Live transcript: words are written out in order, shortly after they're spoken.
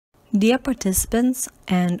Dear participants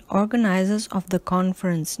and organizers of the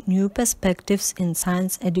conference New Perspectives in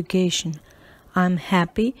Science Education, I'm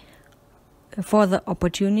happy for the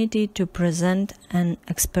opportunity to present an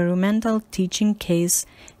experimental teaching case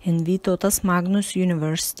in Vytautas Magnus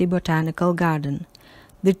University Botanical Garden.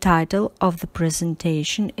 The title of the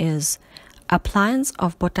presentation is Appliance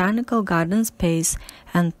of Botanical Garden Space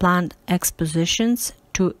and Plant Expositions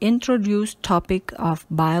to introduce topic of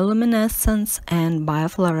bioluminescence and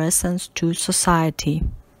biofluorescence to society.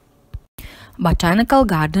 Botanical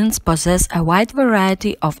gardens possess a wide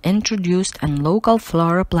variety of introduced and local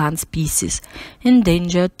flora plant species,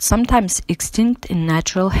 endangered, sometimes extinct in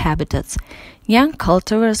natural habitats, young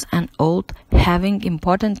cultivars and old, having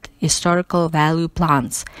important historical value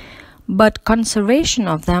plants. But conservation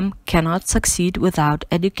of them cannot succeed without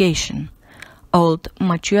education. Old,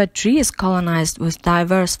 mature trees colonized with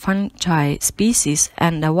diverse fungi species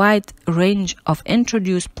and a wide range of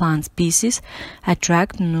introduced plant species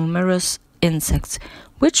attract numerous insects,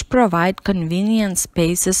 which provide convenient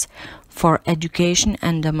spaces for education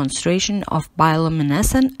and demonstration of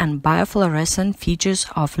bioluminescent and biofluorescent features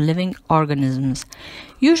of living organisms.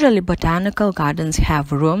 Usually, botanical gardens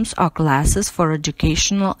have rooms or classes for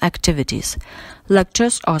educational activities,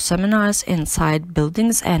 lectures or seminars inside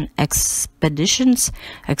buildings, and expeditions,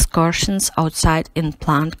 excursions outside in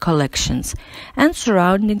plant collections, and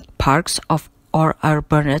surrounding parks or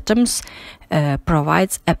arboretums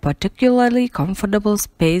provides a particularly comfortable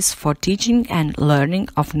space for teaching and learning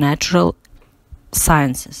of natural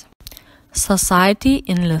sciences. Society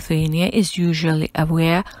in Lithuania is usually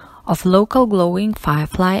aware of local glowing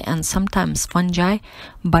firefly and sometimes fungi,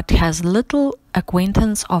 but has little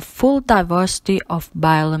acquaintance of full diversity of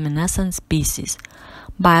bioluminescent species.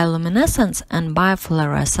 Bioluminescence and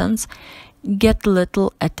biofluorescence get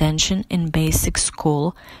little attention in basic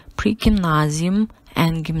school, pre-gymnasium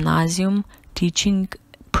and gymnasium teaching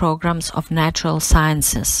programs of natural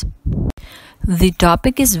sciences. The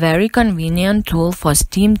topic is very convenient tool for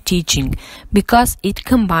STEAM teaching because it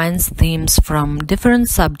combines themes from different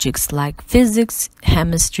subjects like physics,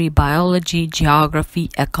 chemistry, biology,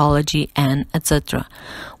 geography, ecology, and etc.,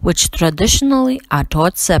 which traditionally are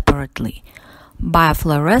taught separately.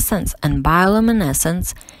 Biofluorescence and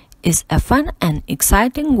bioluminescence is a fun and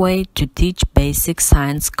exciting way to teach basic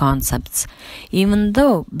science concepts. Even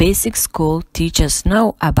though basic school teachers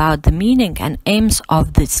know about the meaning and aims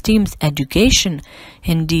of the STEAM education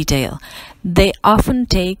in detail, they often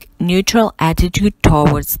take neutral attitude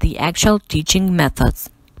towards the actual teaching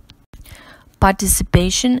methods.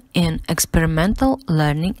 Participation in experimental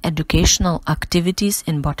learning educational activities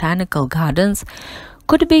in botanical gardens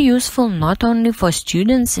could be useful not only for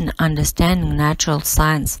students in understanding natural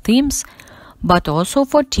science themes, but also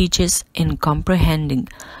for teachers in comprehending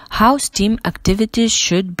how STEAM activities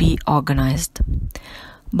should be organized.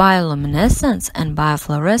 Bioluminescence and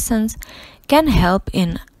biofluorescence can help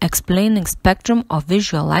in explaining spectrum of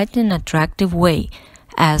visual light in an attractive way,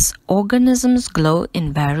 as organisms glow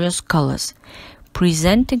in various colors,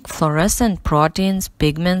 presenting fluorescent proteins,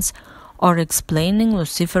 pigments, or explaining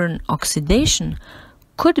luciferin oxidation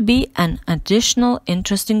could be an additional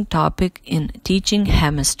interesting topic in teaching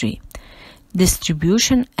chemistry.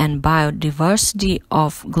 Distribution and biodiversity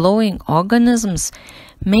of glowing organisms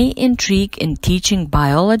may intrigue in teaching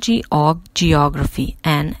biology or geography,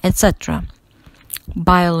 and etc.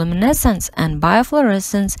 Bioluminescence and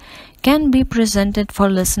biofluorescence can be presented for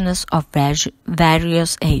listeners of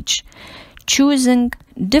various age, choosing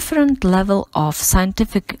different level of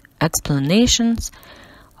scientific explanations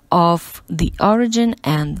of the origin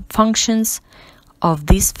and functions of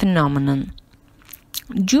this phenomenon.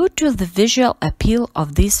 Due to the visual appeal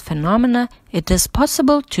of these phenomena, it is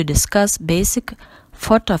possible to discuss basic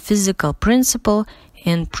photophysical principle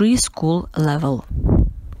in preschool level.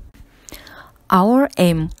 Our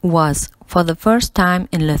aim was, for the first time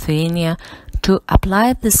in Lithuania, to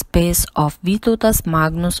apply the space of Vytautas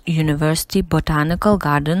Magnus University Botanical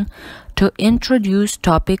Garden to introduce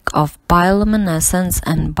topic of bioluminescence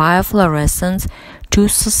and biofluorescence to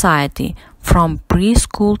society from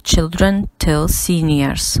preschool children till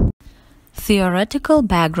seniors. Theoretical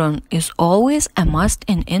background is always a must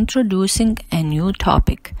in introducing a new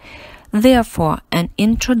topic. Therefore, an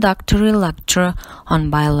introductory lecture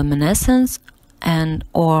on bioluminescence and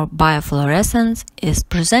or biofluorescence is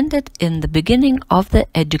presented in the beginning of the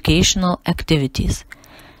educational activities.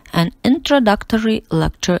 An introductory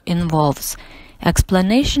lecture involves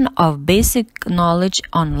explanation of basic knowledge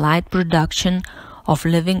on light production of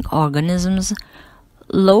living organisms,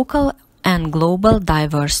 local and global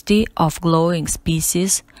diversity of glowing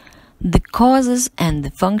species, the causes and the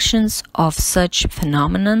functions of such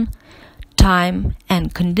phenomenon, time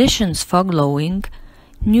and conditions for glowing,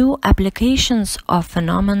 new applications of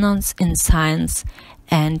phenomena in science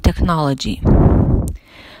and technology.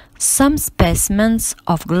 Some specimens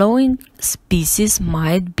of glowing species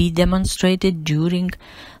might be demonstrated during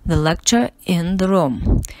the lecture in the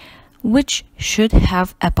room, which should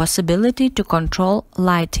have a possibility to control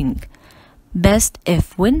lighting. Best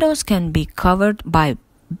if windows can be covered by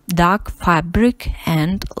dark fabric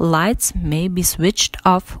and lights may be switched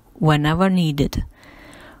off whenever needed.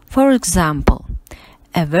 For example,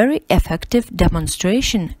 a very effective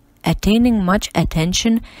demonstration attaining much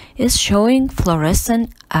attention is showing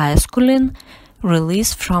fluorescent acetylene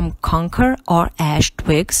release from conker or ash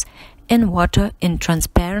twigs in water in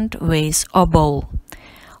transparent vase or bowl.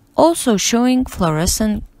 Also showing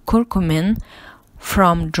fluorescent curcumin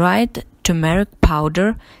from dried turmeric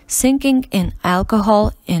powder sinking in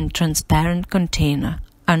alcohol in transparent container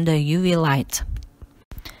under UV light.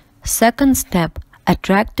 Second step,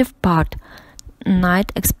 attractive part,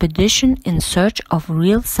 night expedition in search of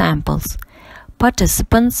real samples.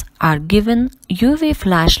 Participants are given UV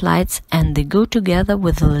flashlights and they go together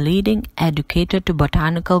with the leading educator to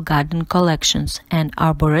botanical garden collections and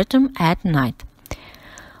arboretum at night.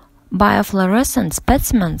 Biofluorescent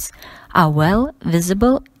specimens are well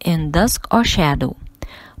visible in dusk or shadow,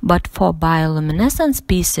 but for bioluminescent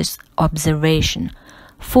species observation,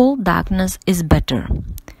 full darkness is better.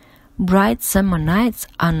 Bright summer nights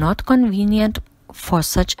are not convenient for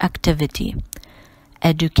such activity.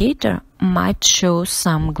 Educator might show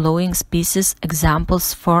some glowing species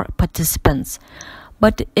examples for participants,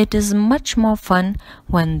 but it is much more fun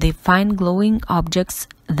when they find glowing objects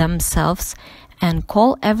themselves and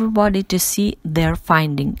call everybody to see their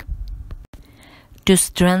finding. To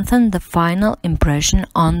strengthen the final impression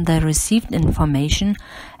on the received information,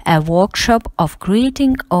 a workshop of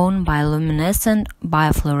creating own bioluminescent,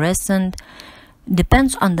 biofluorescent,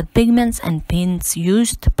 depends on the pigments and paints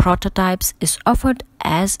used, prototypes is offered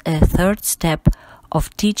as a third step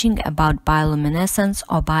of teaching about bioluminescence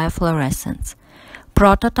or biofluorescence.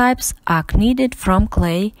 Prototypes are kneaded from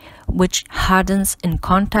clay, which hardens in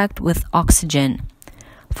contact with oxygen.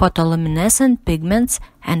 Photoluminescent pigments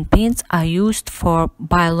and paints are used for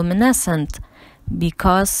bioluminescent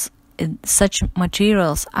because such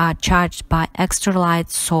materials are charged by extra light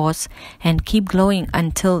source and keep glowing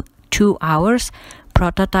until 2 hours,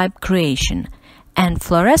 prototype creation. And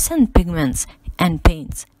fluorescent pigments and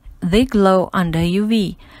paints, they glow under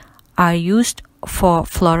UV, are used for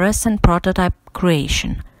fluorescent prototype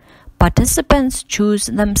creation. Participants choose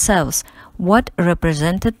themselves what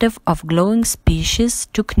representative of glowing species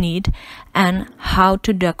to knead and how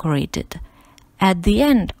to decorate it. At the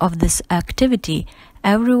end of this activity,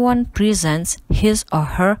 everyone presents his or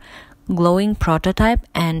her glowing prototype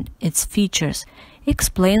and its features,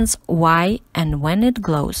 explains why and when it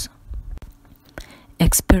glows.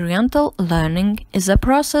 Experiential learning is a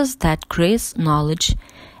process that creates knowledge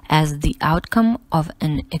as the outcome of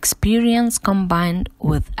an experience combined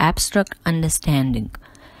with abstract understanding.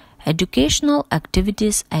 Educational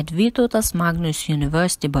activities at Vytautas Magnus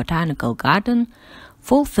University Botanical Garden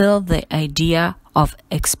fulfill the idea of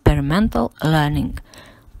experimental learning.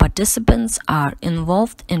 Participants are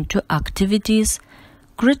involved into activities,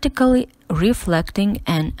 critically reflecting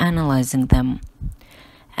and analyzing them,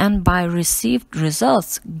 and by received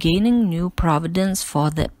results gaining new providence for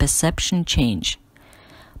the perception change.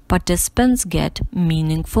 Participants get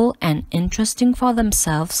meaningful and interesting for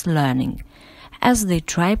themselves learning as they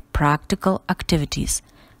try practical activities,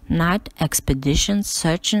 night expeditions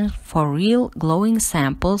searching for real glowing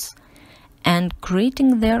samples, and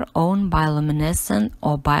creating their own bioluminescent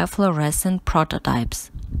or biofluorescent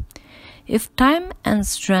prototypes. If time and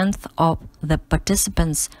strength of the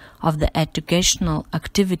participants of the educational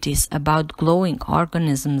activities about glowing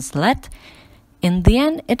organisms let, in the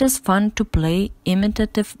end it is fun to play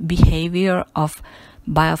imitative behavior of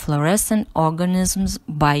biofluorescent organisms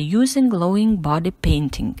by using glowing body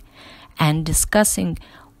painting and discussing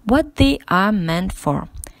what they are meant for,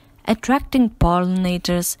 attracting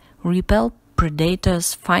pollinators, repel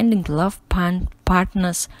predators, finding love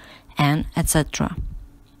partners, and etc.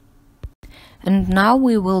 And now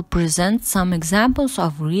we will present some examples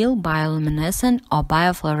of real bioluminescent or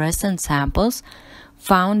biofluorescent samples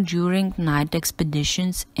found during night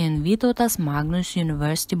expeditions in Vytautas Magnus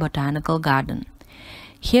University Botanical Garden.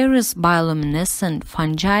 Here is bioluminescent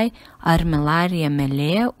fungi Armillaria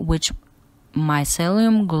mellea, which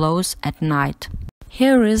mycelium glows at night.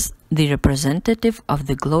 Here is the representative of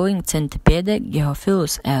the glowing centipede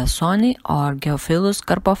Geophilus easoni or Geophilus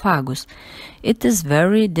carpophagus. It is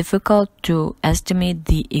very difficult to estimate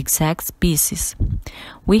the exact species.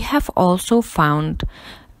 We have also found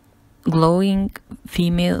glowing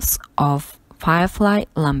females of firefly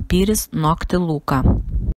Lampiris noctiluca.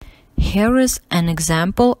 Here is an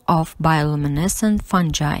example of bioluminescent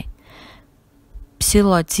fungi,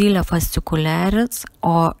 Psilocilla fascicularis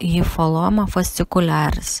or Hypholoma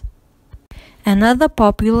fascicularis. Another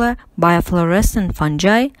popular biofluorescent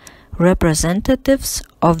fungi, representatives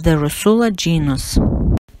of the Russula genus.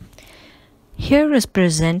 Here is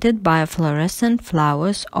presented biofluorescent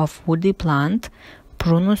flowers of woody plant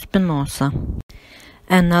Prunus spinosa.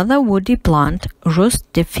 Another woody plant, Rus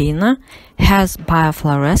defina, has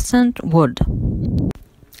biofluorescent wood.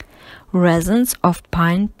 Resins of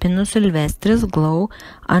pine Pinus sylvestris glow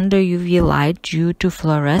under UV light due to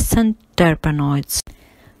fluorescent terpenoids.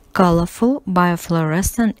 Colorful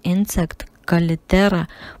biofluorescent insect Calitera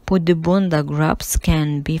pudibunda grubs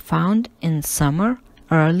can be found in summer,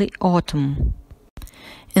 early autumn.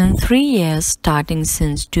 In 3 years, starting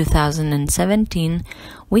since 2017,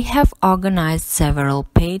 we have organized several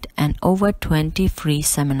paid and over 20 free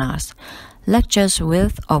seminars, lectures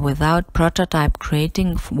with or without prototype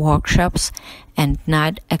creating workshops, and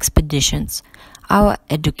night expeditions. Our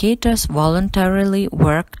educators voluntarily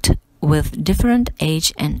worked with different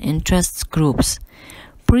age and interest groups: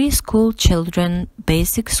 preschool children,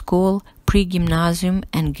 basic school, pre-gymnasium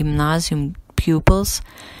and gymnasium pupils,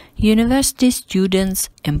 university students,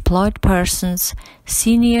 employed persons,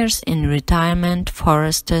 seniors in retirement,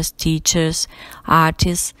 foresters, teachers,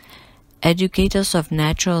 artists, educators of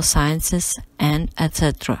natural sciences, and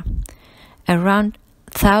etc. Around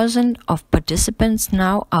 1,000 of participants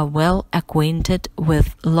now are well acquainted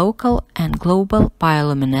with local and global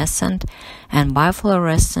bioluminescent and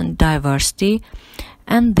biofluorescent diversity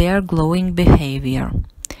and their glowing behavior.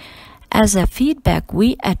 As a feedback,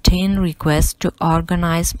 we attain requests to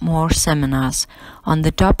organize more seminars on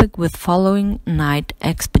the topic with following night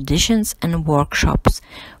expeditions and workshops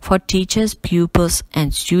for teachers, pupils,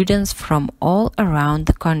 and students from all around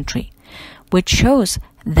the country, which shows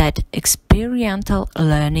that experiential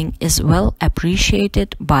learning is well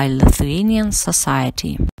appreciated by Lithuanian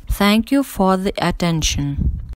society. Thank you for the attention.